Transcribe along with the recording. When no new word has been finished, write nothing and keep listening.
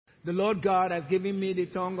The Lord God has given me the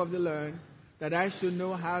tongue of the learned, that I should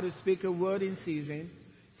know how to speak a word in season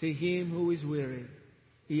to him who is weary.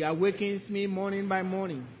 He awakens me morning by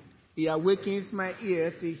morning. He awakens my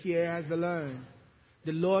ear to hear as the learned.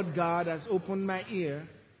 The Lord God has opened my ear,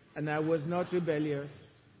 and I was not rebellious,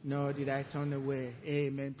 nor did I turn away.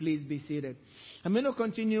 Amen. Please be seated. I'm going to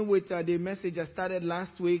continue with the message I started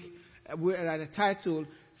last week with the title,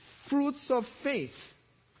 Fruits of Faith.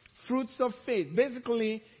 Fruits of faith.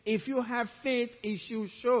 Basically, if you have faith, it should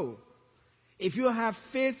show. If you have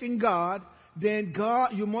faith in God, then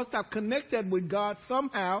God, you must have connected with God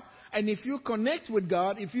somehow. And if you connect with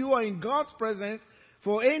God, if you are in God's presence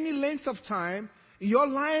for any length of time, your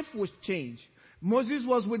life will change. Moses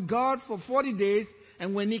was with God for 40 days,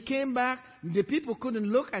 and when he came back, the people couldn't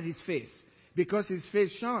look at his face because his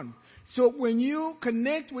face shone. So when you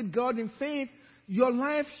connect with God in faith, your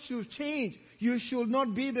life should change. You should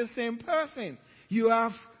not be the same person. You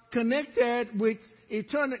have connected with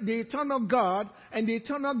the eternal God, and the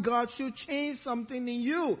eternal God should change something in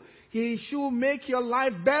you. He should make your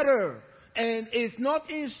life better. And it's not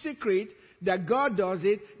in secret that God does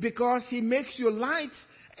it, because he makes you light.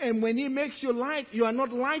 And when he makes you light, you are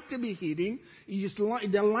not light to be hidden. It's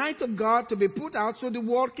the light of God to be put out so the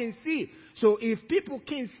world can see. So if people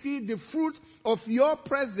can see the fruit of your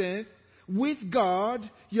presence with God,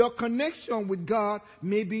 your connection with God,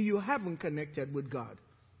 maybe you haven't connected with God.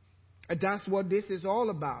 And that's what this is all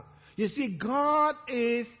about. You see, God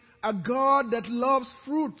is a God that loves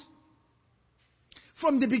fruit.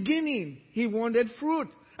 From the beginning, he wanted fruit.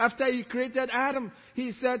 After he created Adam,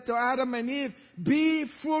 he said to Adam and Eve, be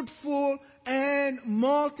fruitful and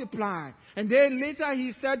multiply. And then later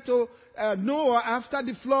he said to Noah, after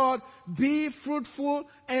the flood, be fruitful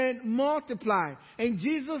and multiply. And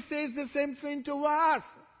Jesus says the same thing to us.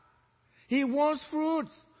 He wants fruit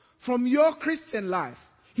from your Christian life.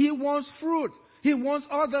 He wants fruit. He wants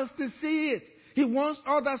others to see it. He wants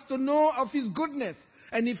others to know of his goodness.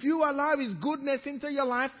 And if you allow his goodness into your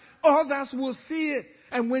life, others will see it.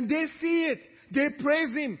 And when they see it, they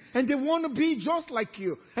praise him. And they want to be just like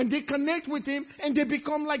you. And they connect with him and they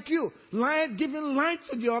become like you. Light, giving light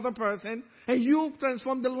to the other person. And you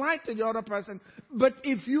transform the light to the other person. But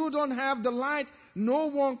if you don't have the light, no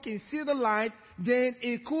one can see the light, then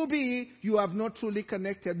it could be you have not truly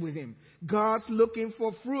connected with him. God's looking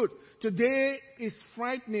for fruit. Today is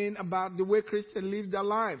frightening about the way Christians live their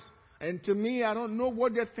lives. And to me, I don't know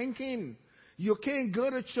what they're thinking. You can't go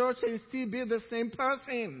to church and still be the same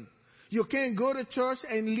person. You can't go to church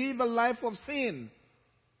and live a life of sin.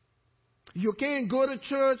 You can't go to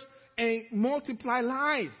church and multiply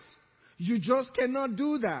lies. You just cannot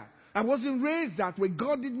do that. I wasn't raised that way.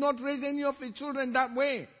 God did not raise any of his children that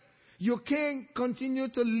way. You can't continue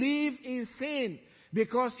to live in sin.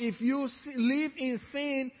 Because if you live in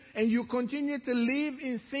sin and you continue to live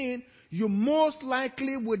in sin, you most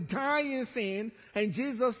likely would die in sin. And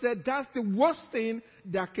Jesus said that's the worst thing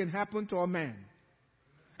that can happen to a man.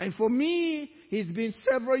 And for me, it's been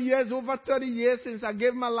several years, over 30 years since I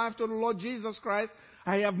gave my life to the Lord Jesus Christ.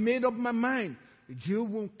 I have made up my mind. You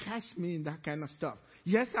won't catch me in that kind of stuff.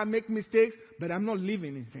 Yes, I make mistakes, but I'm not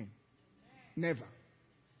living in sin. Never.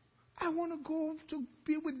 I want to go to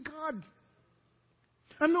be with God.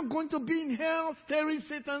 I'm not going to be in hell staring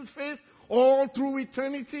Satan's face all through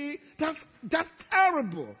eternity. That's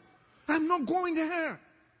terrible. I'm not going there.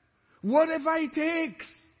 Whatever it takes.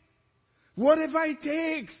 Whatever it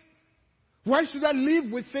takes. Why should I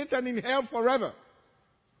live with Satan in hell forever?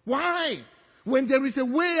 Why? When there is a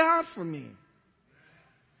way out for me.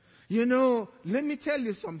 You know, let me tell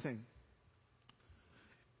you something.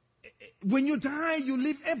 When you die, you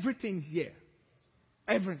leave everything here.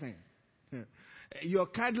 Everything. Your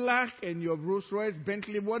Cadillac and your Rolls Royce,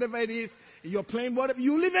 Bentley, whatever it is, your plane, whatever,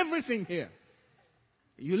 you leave everything here.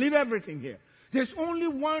 You leave everything here. There's only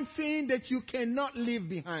one thing that you cannot leave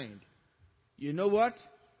behind. You know what?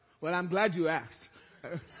 Well, I'm glad you asked.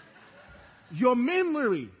 Your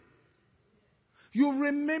memory. You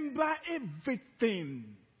remember everything.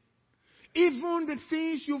 Even the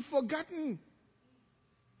things you've forgotten.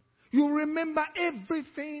 You remember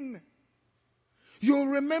everything. You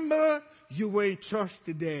remember you were in church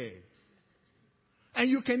today. And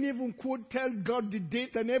you can even tell God the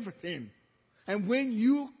date and everything. And when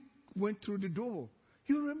you went through the door,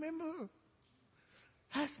 you remember.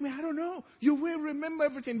 Ask me, I don't know. You will remember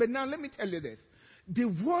everything. But now let me tell you this. The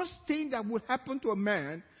worst thing that would happen to a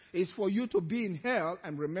man is for you to be in hell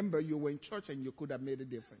and remember you were in church and you could have made a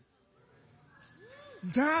difference.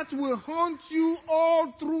 That will haunt you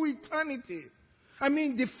all through eternity. I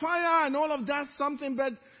mean, the fire and all of that's something,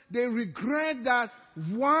 but they regret that.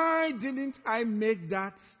 Why didn't I make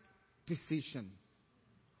that decision.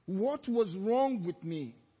 What was wrong with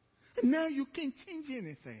me? And now you can't change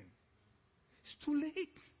anything. It's too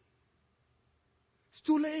late. It's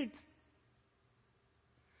too late.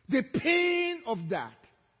 The pain of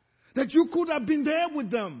that you could have been there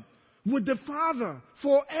with them, with the Father,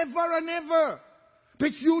 forever and ever.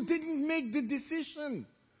 But you didn't make the decision.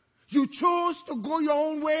 You chose to go your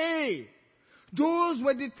own way. Those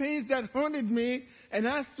were the things that haunted me, and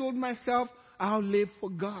I told myself, I'll live for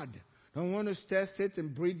God. I don't want to sit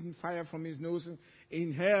and breathing fire from his nose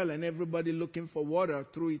in hell and everybody looking for water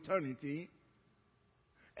through eternity.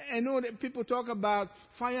 I know that people talk about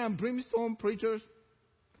fire and brimstone preachers.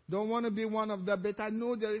 Don't want to be one of them, but I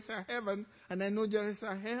know there is a heaven and I know there is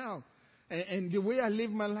a hell. And the way I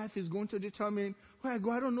live my life is going to determine where I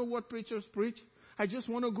go. I don't know what preachers preach. I just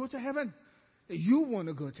want to go to heaven. You want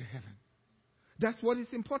to go to heaven. That's what is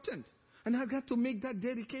important. And I've got to make that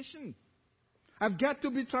dedication. I've got to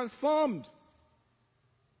be transformed.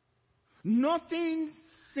 Nothing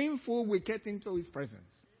sinful will get into his presence.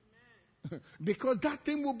 Because that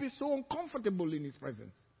thing will be so uncomfortable in his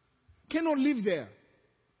presence. Cannot live there.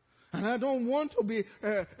 And I don't want to be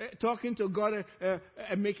talking to God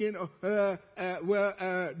and making, no.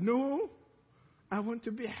 I want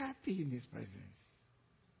to be happy in his presence.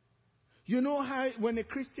 You know how when a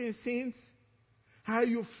Christian sins, how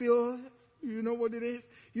you feel? You know what it is?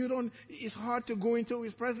 It's hard to go into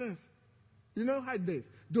his presence. You know how it is.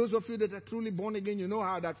 Those of you that are truly born again, you know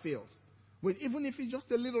how that feels. But even if it's just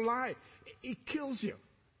a little lie, it kills you.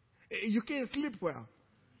 You can't sleep well.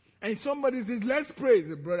 And somebody says, let's pray.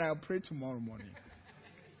 Say, brother, I'll pray tomorrow morning.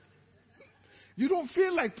 You don't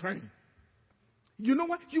feel like praying. You know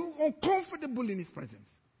what? You're uncomfortable in his presence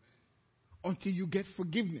until you get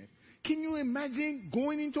forgiveness. Can you imagine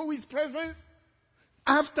going into his presence?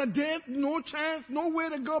 After death, no chance, nowhere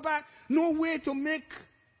to go back, no way to make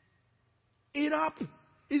it up.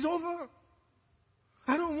 It's over.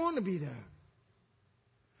 I don't want to be there.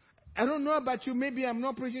 I don't know about you. Maybe I'm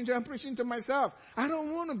not preaching to you. I'm preaching to myself. I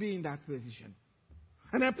don't want to be in that position.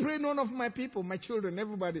 And I pray none of my people, my children,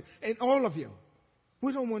 everybody, and all of you,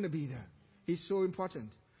 we don't want to be there. It's so important.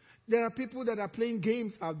 There are people that are playing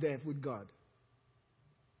games out there with God.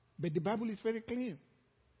 But the Bible is very clear.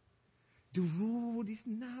 The road is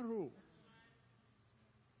narrow.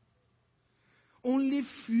 Only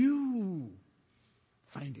few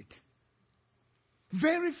find it.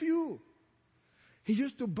 Very few. He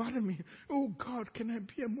used to bother me. Oh God, can I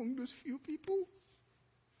be among those few people?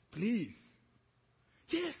 Please.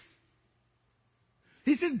 Yes.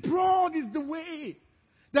 He said, broad is the way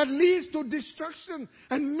that leads to destruction,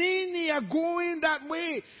 and many are going that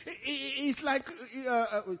way. It's like,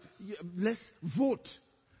 let's vote.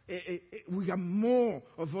 We got more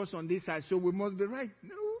of us on this side, so we must be right.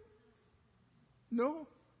 No.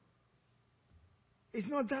 It's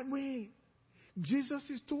not that way. Jesus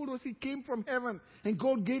has told us he came from heaven, and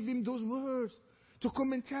God gave him those words to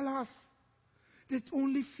come and tell us that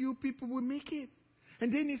only few people will make it.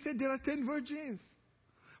 And then he said there are 10 virgins.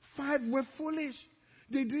 5 were foolish.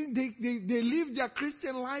 They lived their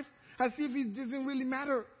Christian life as if it doesn't really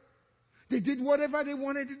matter. They did whatever they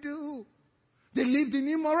wanted to do. They lived in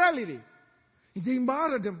immorality. It didn't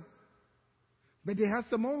bother them. But they had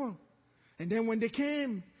some more. And then when they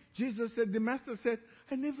came, Jesus said, the master said,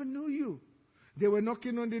 I never knew you. They were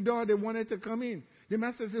knocking on the door. They wanted to come in. The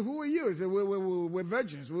master said, who are you? He said, we're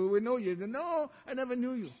virgins. We know you. He said, no, I never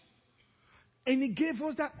knew you. And he gave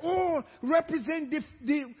us that all represent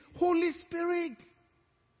the Holy Spirit.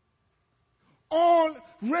 All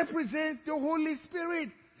represents the Holy Spirit.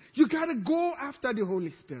 You got to go after the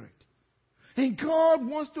Holy Spirit. And God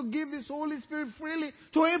wants to give his Holy Spirit freely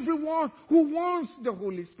to everyone who wants the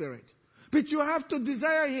Holy Spirit. But you have to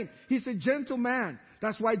desire him. He's a gentle man.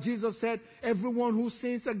 That's why Jesus said, everyone who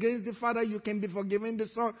sins against the Father, you can be forgiven the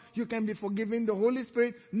Son, you can be forgiven the Holy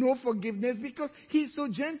Spirit. No forgiveness because he's so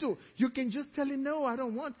gentle. You can just tell him, no, I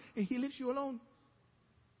don't want, and he leaves you alone.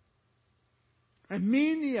 And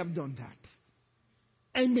many have done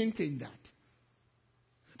that and maintain that.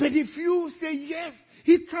 But if you say yes,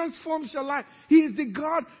 he transforms your life. He is the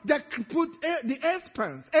God that put the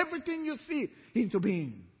expanse, everything you see, into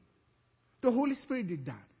being. The Holy Spirit did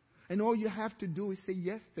that. And all you have to do is say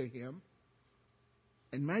yes to him.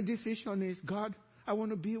 And my decision is, God, I want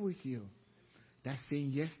to be with you. That's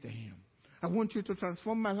saying yes to him. I want you to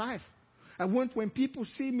transform my life. I want when people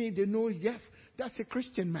see me, they know, yes, that's a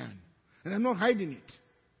Christian man. And I'm not hiding it.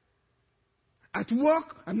 At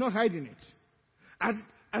work, I'm not hiding it.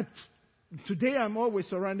 Today, I'm always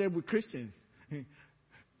surrounded with Christians.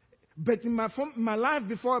 But in my life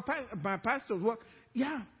before my pastor's work,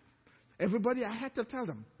 yeah. Everybody, I had to tell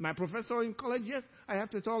them. My professor in college, yes, I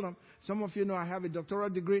have to tell them. Some of you know I have a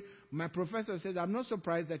doctoral degree. My professor said, I'm not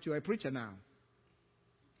surprised that you're a preacher now.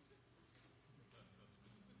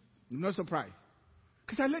 I'm not surprised.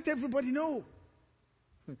 Because I let everybody know.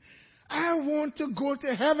 I want to go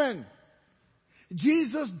to heaven.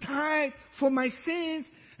 Jesus died for my sins,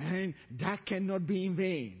 and that cannot be in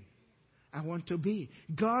vain. I want to be.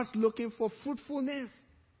 God's looking for fruitfulness.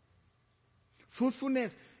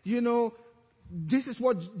 Fruitfulness. You know, this is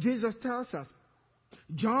what Jesus tells us.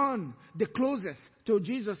 John, the closest to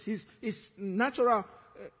Jesus, his natural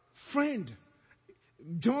friend.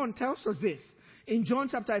 John tells us this. In John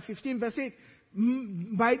chapter 15, verse 8,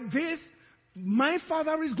 by this, my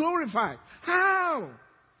Father is glorified. How?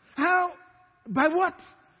 How? By what?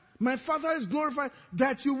 My Father is glorified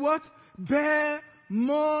that you what? Bear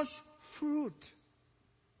much fruit.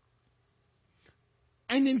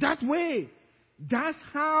 And in that way, that's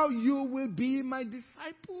how you will be my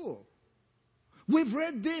disciple. We've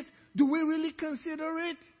read this. Do we really consider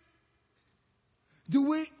it? Do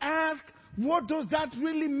we ask, what does that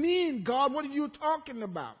really mean, God? What are you talking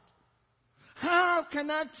about? How can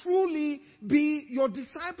I truly be your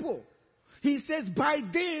disciple? He says, by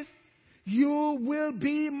this, you will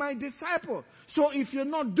be my disciple. So if you're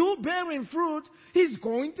not bearing fruit, it's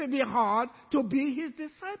going to be hard to be his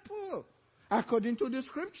disciple. According to the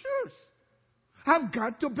scriptures. I've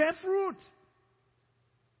got to bear fruit.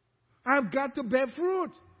 I've got to bear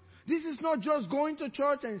fruit. This is not just going to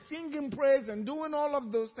church and singing praise and doing all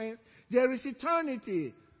of those things. There is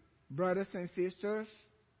eternity, brothers and sisters.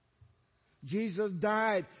 Jesus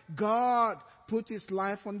died. God put his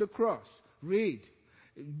life on the cross. Read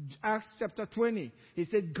Acts chapter 20. He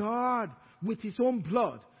said, God, with his own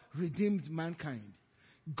blood, redeemed mankind.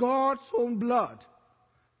 God's own blood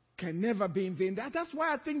can never be in vain. That's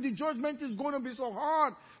why I think the judgment is going to be so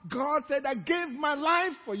hard. God said, I gave my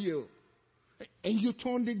life for you. And you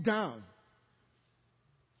turned it down.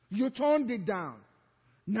 You turned it down.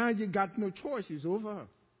 Now you got no choice. It's over.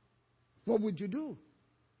 What would you do?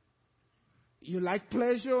 You like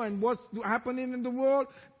pleasure and what's happening in the world?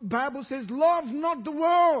 Bible says, love not the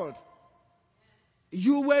world.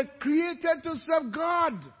 You were created to serve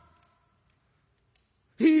God.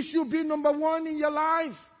 He should be number one in your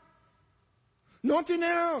life. Nothing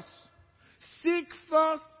else. Seek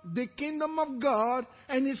first the kingdom of God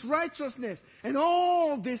and his righteousness, and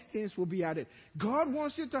all these things will be added. God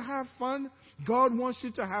wants you to have fun. God wants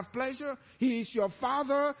you to have pleasure. He is your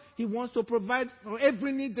Father. He wants to provide for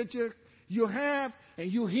every need that you have,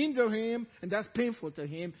 and you hinder him, and that's painful to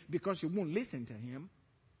him because you won't listen to him.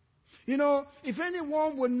 You know, if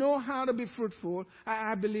anyone would know how to be fruitful,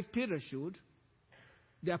 I believe Peter should.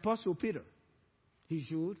 The Apostle Peter. He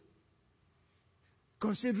should.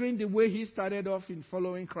 Considering the way he started off in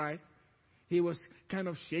following Christ, he was kind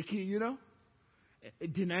of shaky, you know,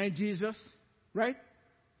 denied Jesus, right?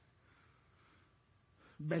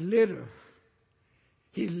 But later,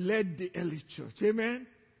 he led the early church, amen?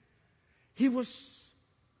 He was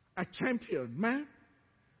a champion, man,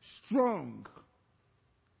 strong.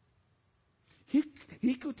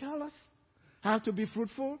 He could tell us how to be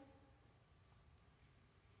fruitful.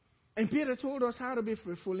 And Peter told us how to be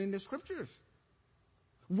fruitful in the scriptures.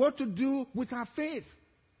 What to do with our faith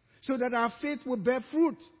so that our faith will bear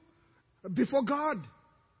fruit before God.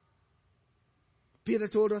 Peter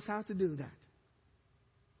told us how to do that.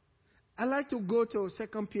 I'd like to go to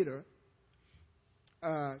 2 Peter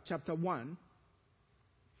chapter 1,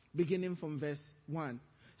 beginning from verse 1.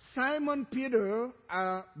 Simon Peter,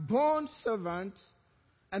 a born servant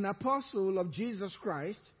and apostle of Jesus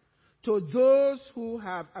Christ, to those who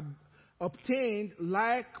have obtained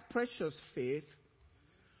like precious faith,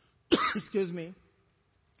 excuse me,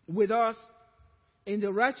 with us in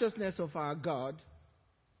the righteousness of our God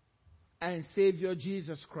and Savior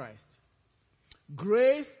Jesus Christ.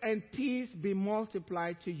 Grace and peace be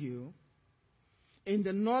multiplied to you in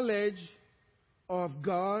the knowledge of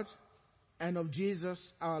God and of Jesus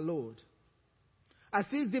our Lord. As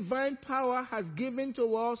his divine power has given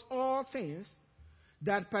to us all things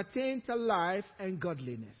that pertain to life and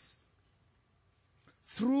godliness,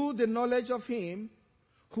 through the knowledge of him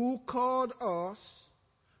who called us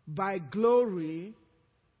by glory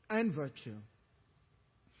and virtue,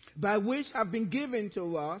 by which have been given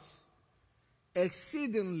to us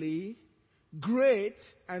exceedingly great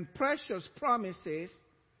and precious promises,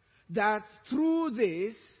 that through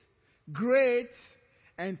these great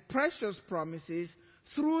and precious promises,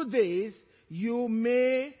 through these you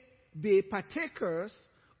may be partakers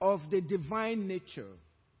of the divine nature,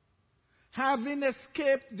 having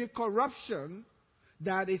escaped the corruption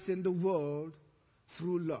that is in the world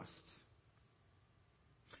through lust.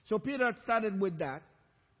 So Peter started with that.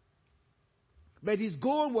 But his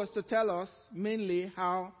goal was to tell us mainly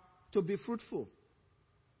how to be fruitful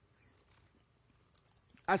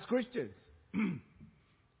as Christians.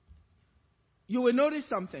 You will notice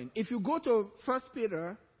something. If you go to 1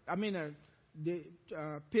 Peter, I believe,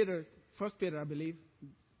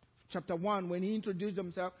 chapter 1, when he introduced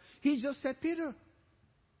himself, he just said Peter,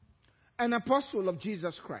 an apostle of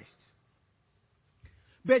Jesus Christ.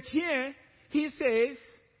 But here he says,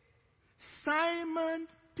 Simon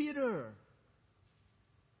Peter,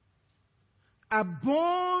 a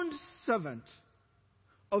bond servant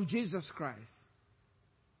of Jesus Christ.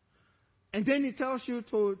 And then he tells you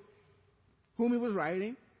to whom he was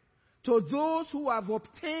writing, to those who have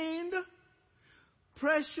obtained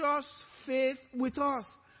precious faith with us,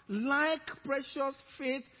 like precious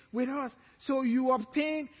faith with us. So you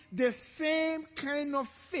obtain the same kind of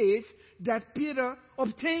faith that Peter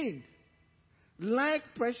obtained, like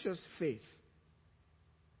precious faith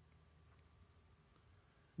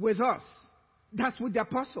with us. That's with the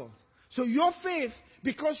apostles. So your faith,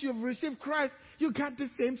 because you've received Christ, you got the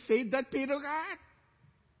same faith that Peter got.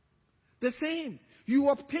 The same. You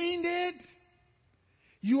obtained it.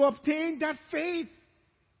 You obtained that faith.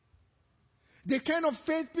 The kind of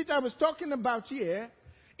faith Peter was talking about here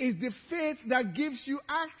is the faith that gives you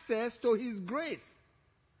access to his grace.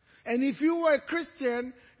 And if you were a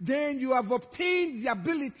Christian, then you have obtained the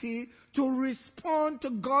ability to respond to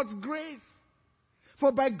God's grace.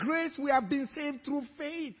 For by grace we have been saved through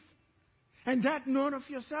faith. And that not of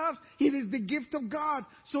yourselves. It is the gift of God.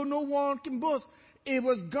 So no one can boast. It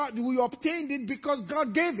was God. We obtained it because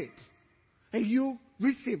God gave it. And you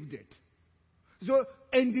received it. So,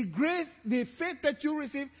 and the grace, the faith that you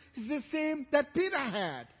received is the same that Peter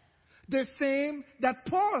had. The same that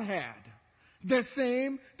Paul had. The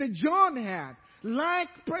same that John had. Like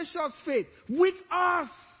precious faith. With us.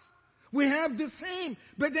 We have the same.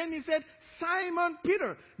 But then he said, Simon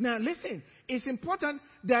Peter. Now listen, it's important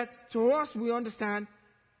that to us we understand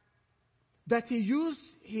that he used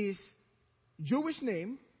his Jewish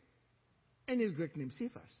name and his Greek name,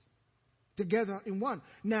 Cypress, together in one.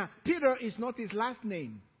 Now, Peter is not his last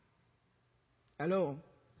name. Hello?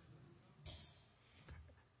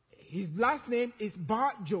 His last name is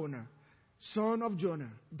Bar Jonah, son of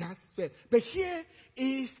Jonah. That's it. But here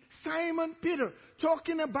is Simon Peter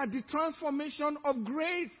talking about the transformation of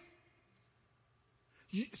grace.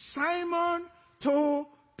 Simon to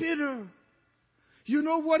Peter. You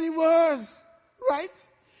know what he was, right?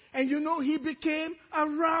 And you know he became a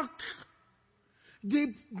rock.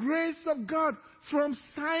 The grace of God from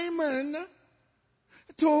Simon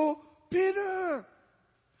to Peter.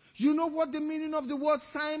 You know what the meaning of the word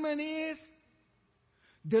Simon is?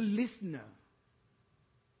 The listener.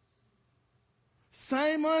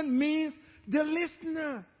 Simon means the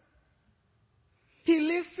listener. He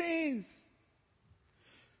listens.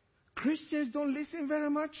 Christians don't listen very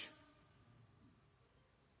much.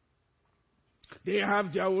 They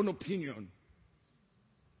have their own opinion.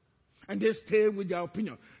 And they stay with their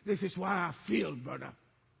opinion. This is why I feel, brother.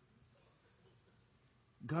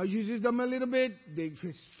 God uses them a little bit. They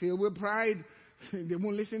feel with pride. They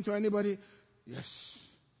won't listen to anybody. Yes.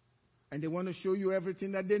 And they want to show you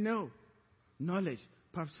everything that they know. Knowledge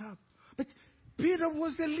pops up. But Peter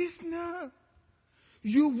was a listener.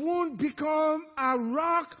 You won't become a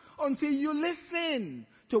rock until you listen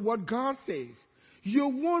to what God says. You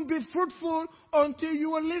won't be fruitful until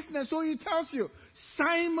you are listening. So he tells you,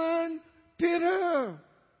 Simon Peter.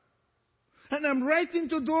 And I'm writing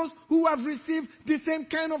to those who have received the same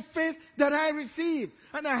kind of faith that I received.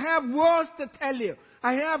 And I have words to tell you.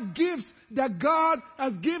 I have gifts that God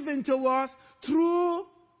has given to us through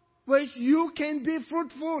which you can be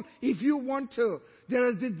fruitful if you want to. There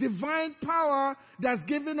is the divine power that's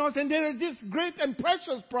given us, and there are these great and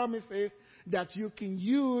precious promises that you can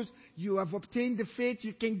use. You have obtained the faith,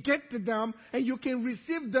 you can get to them, and you can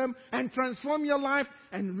receive them and transform your life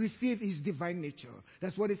and receive his divine nature.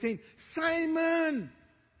 That's what he's saying. Simon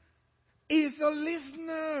is a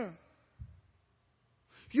listener.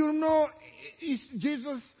 You know,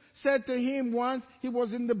 Jesus said to him once, he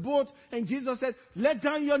was in the boat, and Jesus said, let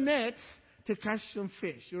down your nets to catch some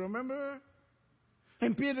fish. You remember?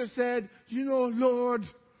 And Peter said, you know, Lord,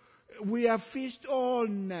 we have fished all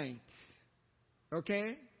night.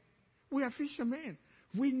 Okay? We are fishermen.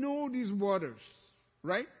 We know these waters.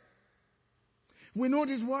 Right? We know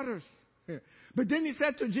these waters. Yeah. But then he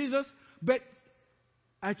said to Jesus, but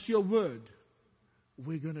at your word,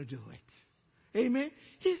 we're going to do it. Amen?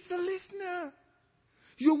 He's the listener.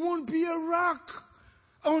 You won't be a rock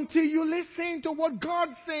until you listen to what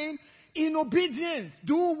God's saying in obedience.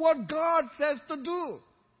 Do what God says to do.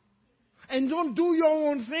 and don't do your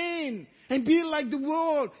own thing and be like the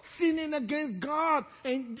world, sinning against God.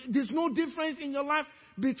 And there's no difference in your life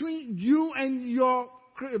between you and your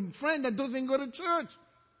friend that doesn't go to church.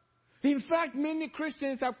 In fact, many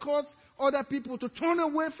Christians have caused other people to turn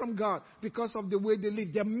away from God because of the way they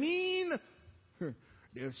live. They're mean.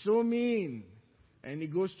 They're so mean. And he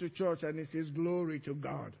goes to church and he says, glory to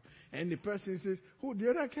God. And the person says, oh,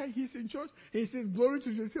 the other guy, he's in church. And he says, glory to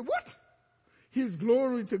God. He says, what? He's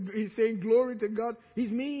saying glory to God.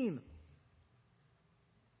 He's mean.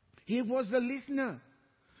 He was a listener.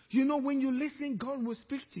 You know, when you listen, God will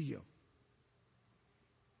speak to you.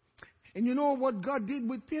 And you know what God did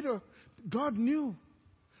with Peter? God knew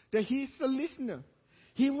that he's a listener.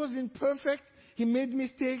 He wasn't perfect. He made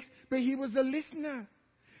mistakes, but he was a listener.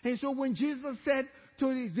 And so when Jesus said to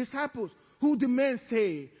his disciples, who do men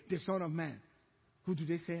say the Son of Man? Who do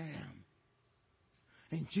they say I am?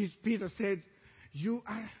 And Peter said, you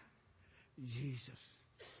are Jesus,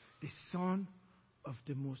 the Son of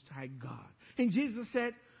the Most High God. And Jesus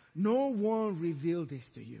said, no one revealed this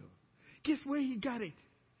to you. Guess where he got it?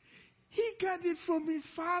 He got it from his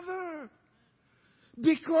Father.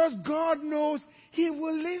 Because God knows he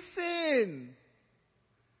will listen.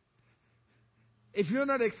 If you're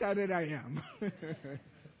not excited, I am.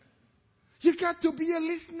 You got to be a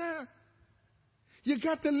listener. You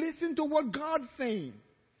got to listen to what God's saying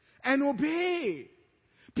and obey.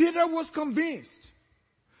 Peter was convinced.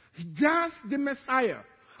 That's the Messiah.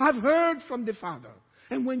 I've heard from the Father.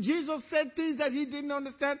 And when Jesus said things that he didn't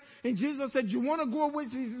understand, and Jesus said, you want to go away?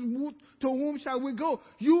 He says, to whom shall we go?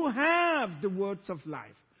 You have the words of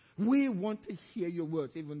life. We want to hear your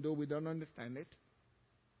words, even though we don't understand it.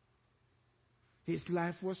 His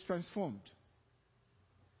life was transformed.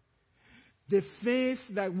 The faith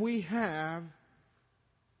that we have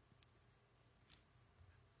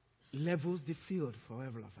levels the field for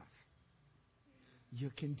every of us. You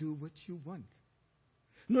can do what you want.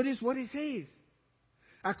 Notice what he says.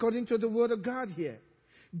 According to the word of God here.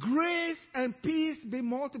 Grace and peace be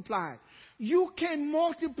multiplied. You can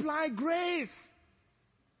multiply grace.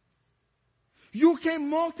 You can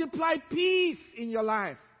multiply peace in your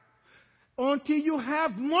life. Until you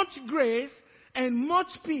have much grace and much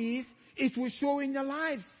peace, it will show in your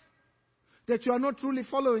life that you are not truly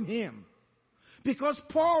following him. Because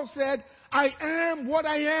Paul said, I am what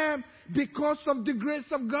I am because of the grace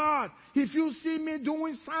of God. If you see me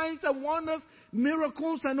doing signs and wonders,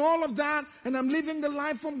 miracles and all of that, and I'm living the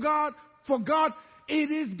life from God, for God, it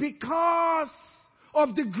is because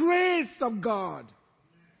of the grace of God.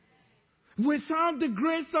 Without the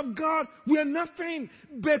grace of God, we are nothing.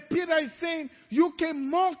 But Peter is saying, you can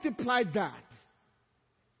multiply that.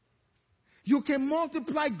 You can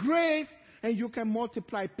multiply grace and you can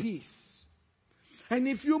multiply peace. And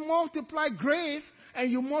if you multiply grace and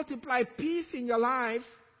you multiply peace in your life,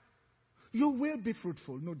 you will be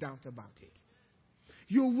fruitful, no doubt about it.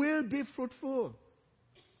 You will be fruitful.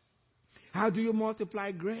 How do you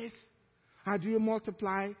multiply grace? How do you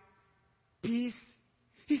multiply peace?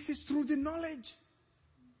 He says through the knowledge.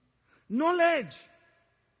 Knowledge.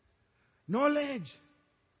 Knowledge.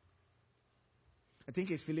 I think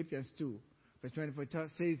it's Philippians 2, verse 24. It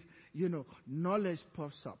says, knowledge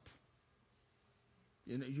puffs up.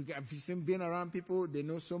 If you've been around people, they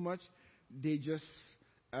know so much, they just,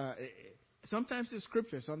 sometimes it's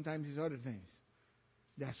scripture, sometimes it's other things.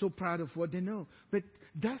 They are so proud of what they know. But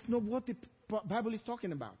that's not what the Bible is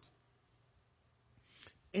talking about.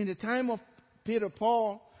 In the time of Peter,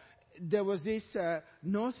 Paul, there was this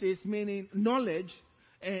gnosis, meaning knowledge,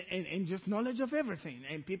 and just knowledge of everything.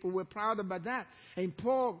 And people were proud about that. And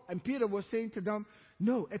Paul and Peter were saying to them,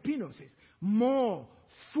 no, epinosis, more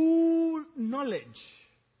full knowledge.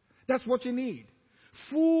 That's what you need.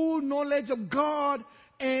 Full knowledge of God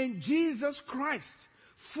and Jesus Christ.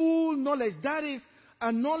 Full knowledge. That is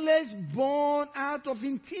a knowledge born out of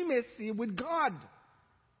intimacy with God.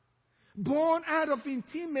 Born out of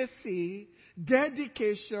intimacy,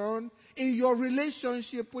 dedication in your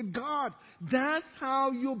relationship with God. That's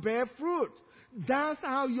how you bear fruit. That's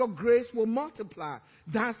how your grace will multiply.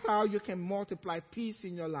 That's how you can multiply peace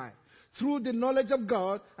in your life. Through the knowledge of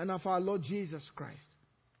God and of our Lord Jesus Christ.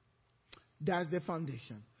 That's the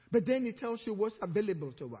foundation. But then it tells you what's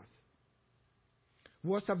available to us.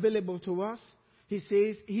 What's available to us? He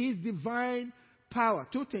says his divine power.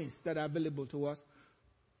 Two things that are available to us.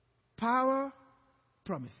 Power,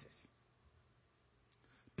 promises.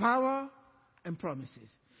 Power and promises.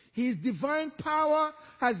 His divine power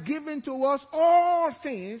has given to us all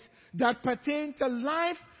things that pertain to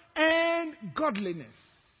life and godliness.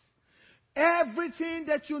 Everything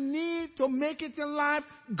that you need to make it in life,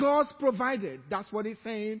 God's provided. That's what he's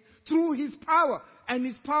saying. Through his power. And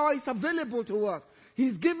his power is available to us.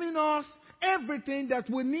 He's giving us everything that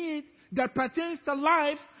we need that pertains to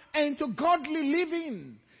life and to godly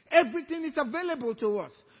living. Everything is available to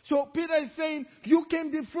us. So Peter is saying, you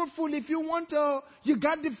can be fruitful if you want to. You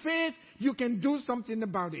got the faith, you can do something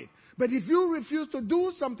about it. But if you refuse to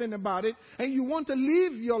do something about it and you want to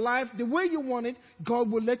live your life the way you want it,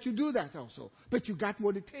 God will let you do that also. But you got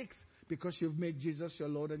what it takes because you've made Jesus your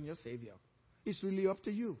Lord and your Savior. It's really up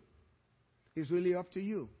to you. It's really up to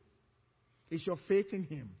you. It's your faith in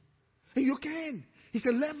him. And you can. It's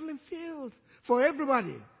a leveling field for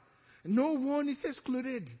everybody. No one is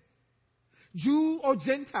excluded. Jew or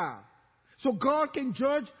Gentile. So God can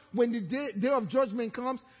judge when the day of judgment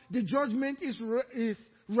comes. The judgment is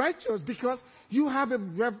righteous because you have a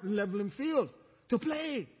leveling field to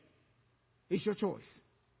play. It's your choice.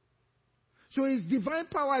 So his divine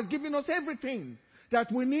power has given us everything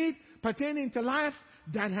that we need pertaining to life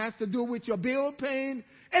that has to do with your bill paying,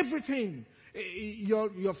 everything.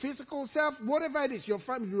 Your physical self, whatever it is, your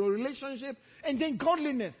family, your relationship, and then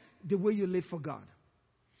godliness, the way you live for God.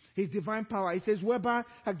 His divine power, he says, whereby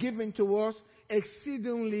are given to us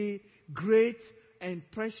exceedingly great and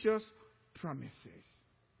precious promises.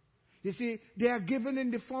 You see, they are given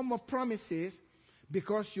in the form of promises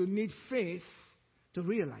because you need faith to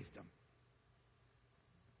realize them.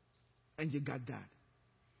 And you got that.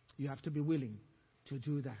 You have to be willing to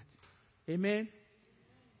do that. Amen?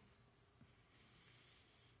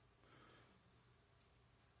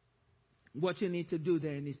 What you need to do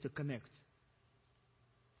then is to connect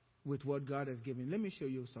with what God has given. Let me show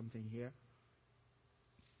you something here.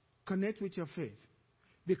 Connect with your faith.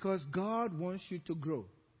 Because God wants you to grow.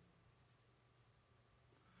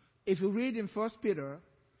 If you read in 1 Peter,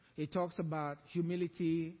 it talks about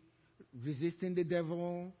humility, resisting the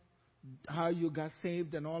devil, how you got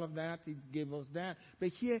saved and all of that. He gave us that. But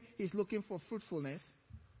here, he's looking for fruitfulness.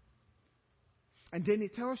 And then he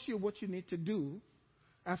tells you what you need to do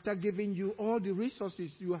after giving you all the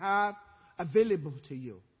resources you have available to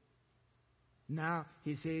you. Now,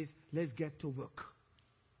 he says, let's get to work.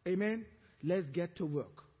 Amen? Let's get to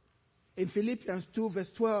work. In Philippians 2 verse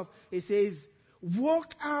 12, it says,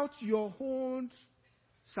 work out your own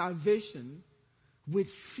salvation with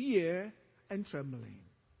fear and trembling.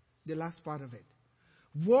 The last part of it.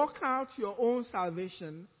 Work out your own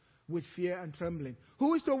salvation with fear and trembling.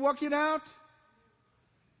 Who is to work it out?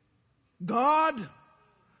 God.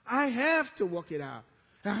 I have to work it out.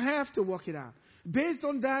 I have to work it out. Based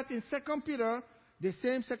on that, in 2 Peter, the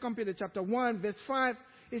same 2 Peter chapter 1, verse 5,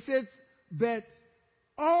 it says, but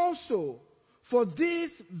also for this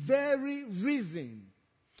very reason.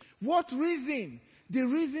 What reason? The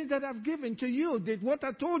reason that I've given to you, what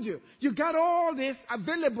I told you. You got all this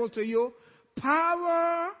available to you.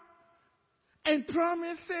 Power and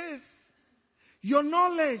promises. Your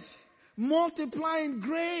knowledge, multiplying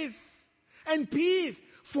grace and peace.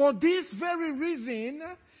 For this very reason,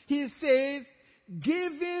 he says,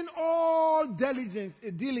 giving all diligence,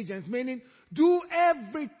 meaning do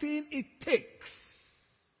everything it takes.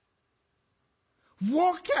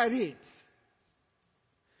 Work at it.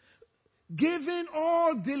 Giving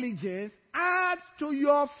all diligence, add to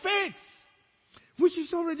your faith, which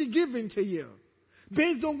is already given to you.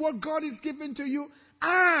 Based on what God is giving to you,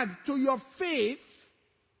 add to your faith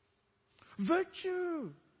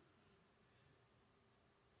virtue.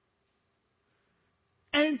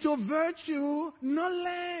 And to virtue,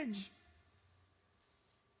 knowledge.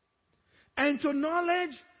 And to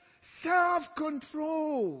knowledge,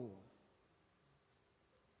 self-control.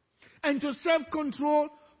 And to self-control,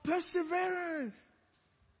 perseverance.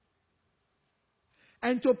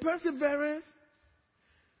 And to perseverance,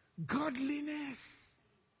 godliness.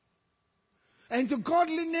 And to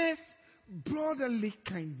godliness, brotherly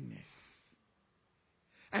kindness.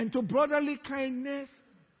 And to brotherly kindness,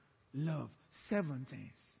 love. 7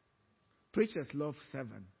 things. Preachers love 7.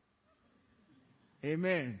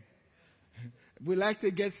 Amen. We like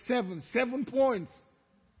to get 7. 7 points.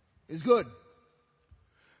 It's good.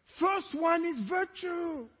 First one is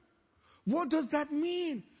virtue. What does that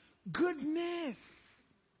mean? Goodness.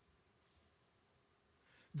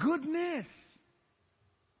 Goodness.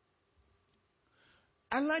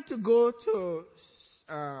 I'd like to go to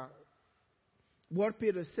what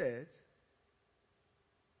Peter said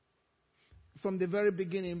from the very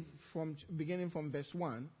beginning, from verse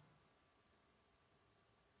 1.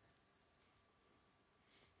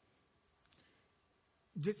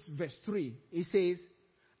 Just verse 3. It says,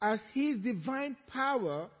 as his divine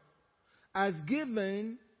power has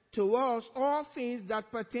given to us all things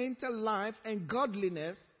that pertain to life and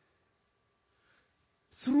godliness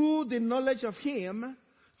through the knowledge of Him,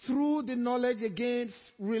 through the knowledge, again,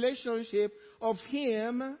 relationship of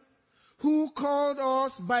Him who called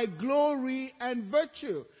us by glory and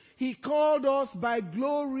virtue. He called us by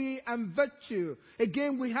glory and virtue.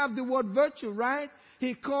 Again, we have the word virtue, right?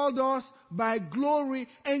 He called us by glory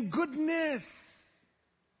and goodness.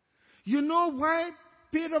 You know why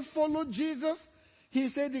Peter followed Jesus? He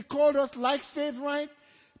said he called us like faith, right?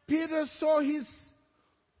 Peter saw his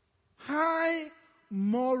high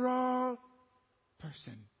moral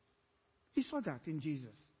person. He saw that in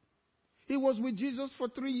Jesus. He was with Jesus for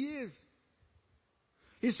 3 years.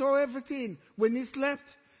 He saw everything. When he slept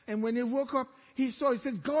and when he woke up, he saw. He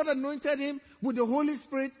said God anointed him with the Holy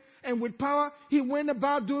Spirit and with power. He went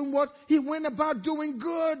about doing what? He went about doing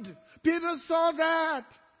good. Peter saw that.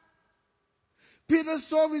 Peter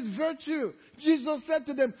saw his virtue. Jesus said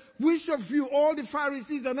to them, which of you, all the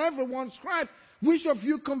Pharisees and everyone, scribes, which of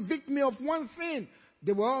you convict me of one sin?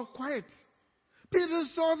 They were all quiet. Peter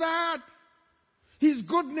saw that. His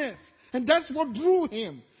goodness. And that's what drew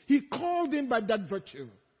him. He called him by that virtue.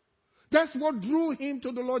 That's what drew him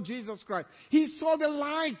to the Lord Jesus Christ. He saw the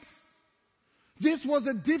light. This was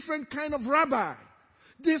a different kind of rabbi.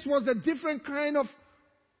 This was a different kind of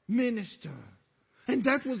minister. And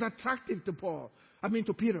that was attractive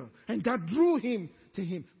to Peter. And that drew him to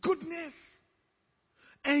him. Goodness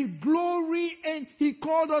and glory. And he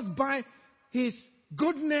called us by his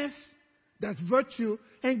goodness. That's virtue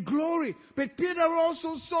and glory. But Peter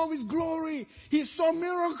also saw his glory. He saw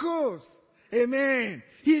miracles. Amen.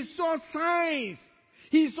 He saw signs.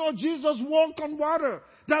 He saw Jesus walk on water.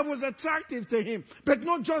 That was attractive to him. But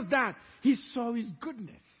not just that. He saw his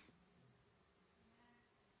goodness.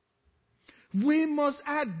 We must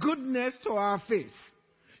add goodness to our faith.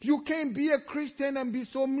 You can't be a Christian and be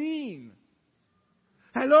so mean.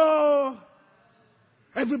 Hello?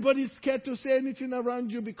 Everybody's scared to say anything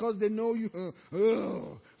around you because they know you.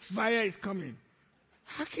 Fire is coming.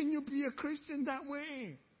 How can you be a Christian that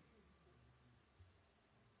way?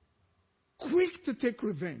 Quick to take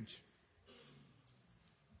revenge.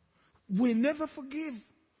 We never forgive.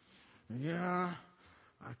 Yeah,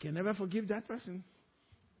 I can never forgive that person.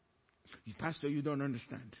 Pastor, you don't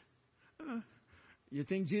understand. You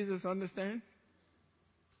think Jesus understands?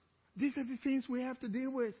 These are the things we have to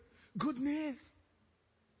deal with. Goodness.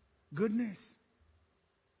 Goodness.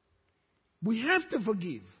 We have to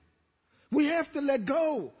forgive. We have to let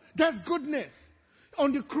go. That's goodness.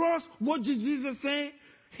 On the cross, what did Jesus say?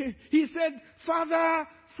 He said, Father,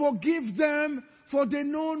 forgive them, for they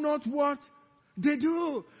know not what they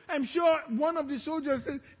do. I'm sure one of the soldiers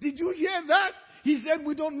said, did you hear that? He said,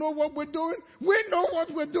 we don't know what we're doing. We know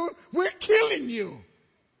what we're doing. We're killing you.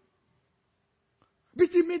 But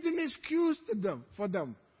he made an excuse for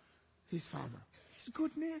them. His Father. His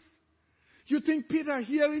goodness. You think Peter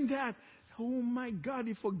hearing that? Oh my God,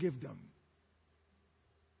 he forgave them.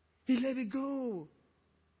 He let it go.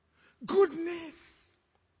 Goodness.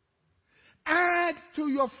 Add to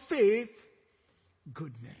your faith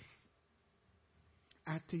goodness.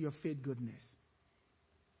 Add to your faith goodness.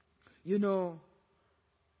 You know,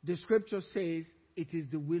 the scripture says it is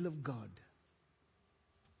the will of God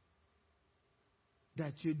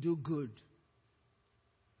that you do good.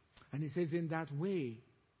 And it says in that way,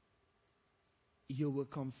 you will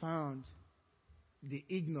confound the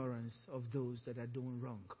ignorance of those that are doing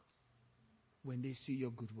wrong. When they see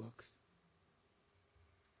your good works,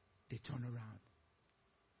 they turn around.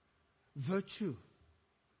 Virtue,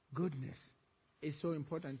 goodness is so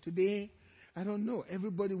important. Today, I don't know,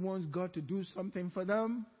 everybody wants God to do something for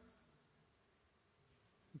them.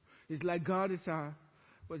 It's like God is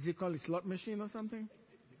what's it called, a slot machine or something?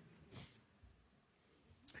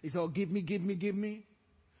 It's all give me, give me, give me.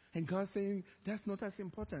 And God's saying, that's not as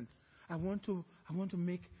important. I want to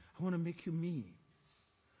make you me.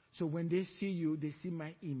 So when they see you, they see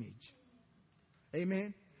my image.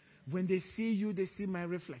 Amen. When they see you, they see my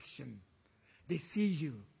reflection. They see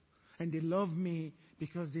you. And they love me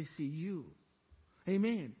because they see you.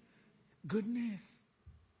 Amen. Goodness.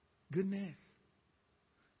 Goodness.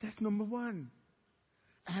 That's number one.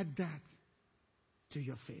 Add that to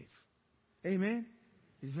your faith. Amen.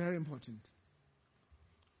 It's very important.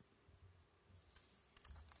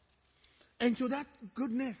 And to that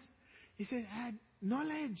goodness, he said, add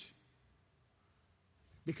knowledge.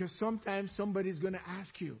 Because sometimes somebody's going to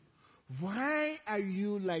ask you, why are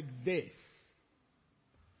you like this?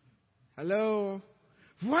 Hello?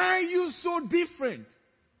 Why are you so different?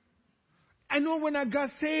 I know when I got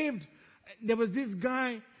saved, there was this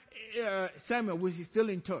guy, Samuel, which is still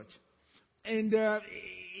in touch. And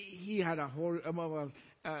he had a horrible,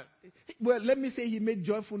 well, let me say he made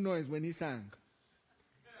joyful noise when he sang.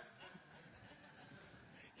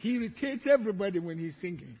 He irritates everybody when he's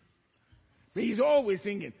singing. But he's always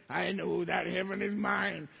singing, I know that heaven is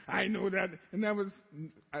mine. I know that. And I was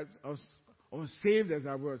saved as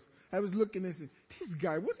I was looking and saying, this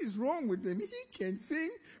guy, what is wrong with him? He can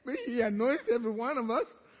sing, but he annoys every one of us.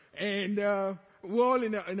 And we're all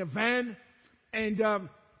in a van. And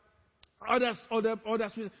others will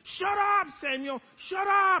say, shut up, Samuel, shut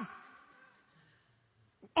up.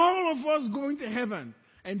 All of us going to heaven.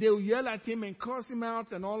 And they'll yell at him and curse him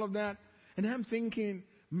out and all of that. And I'm thinking,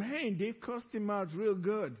 man, they cursed him out real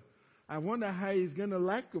good. I wonder how he's going to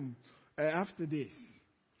like them after this.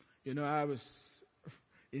 You know, I was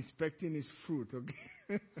inspecting his fruit.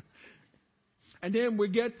 Okay? And then we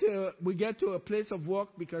get to a place of work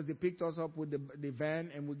because they picked us up with the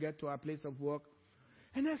van, and we get to our place of work.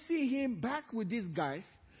 And I see him back with these guys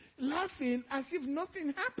laughing as if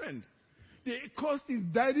nothing happened. They cursed his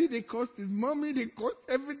daddy, they cursed his mommy, they cursed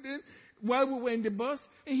everything while we were in the bus.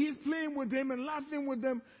 And he's playing with them and laughing with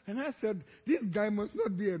them. And I said, this guy must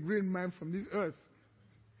not be a real man from this earth.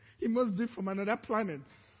 He must be from another planet.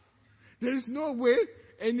 There is no way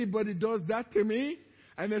anybody does that to me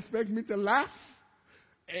and expect me to laugh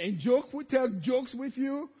and tell jokes with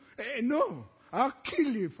you. No, I'll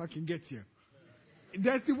kill you if I can get you.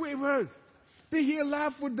 That's the way it was. But he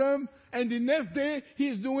laughed with them, and the next day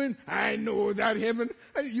he's doing, I know that heaven.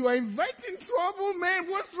 You are inviting trouble, man.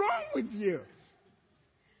 What's wrong with you?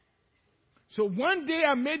 So one day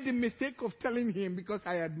I made the mistake of telling him because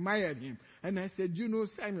I admired him. And I said, you know,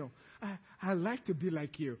 Samuel, I like to be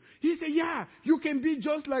like you. He said, yeah, you can be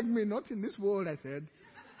just like me. Not in this world, I said.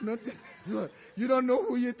 Not in this world. You don't know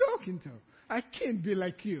who you're talking to. I can't be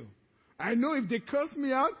like you. I know if they curse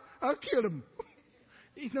me out, I'll kill them.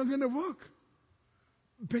 It's not going to work.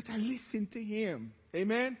 But I listened to him.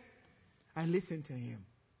 Amen? I listened to him.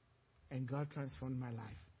 And God transformed my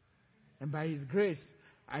life. And by his grace,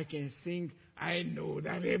 I can sing, I know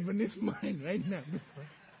that heaven is mine right now.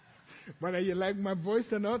 Whether you like my voice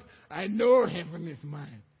or not, I know heaven is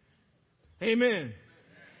mine. Amen.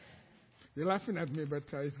 You're laughing at me, but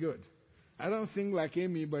it's good. I don't sing like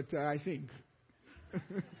Amy, but I sing.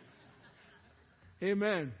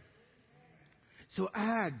 Amen. So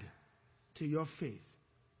add to your faith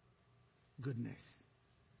goodness.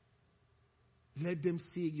 Let them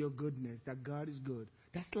see your goodness, that God is good.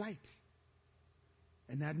 That's light.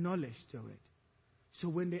 And add knowledge to it. So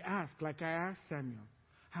when they ask, like I asked Samuel,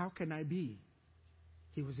 how can I be?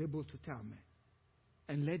 He was able to tell me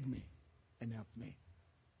and led me and helped me.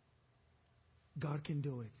 God can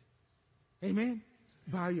do it. Amen?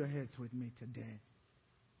 Bow your heads with me today.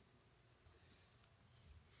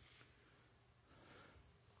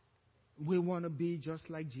 We want to be just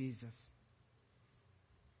like Jesus.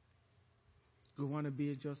 We want to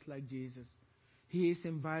be just like Jesus. He is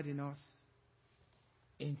inviting us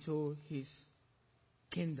into his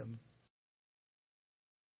kingdom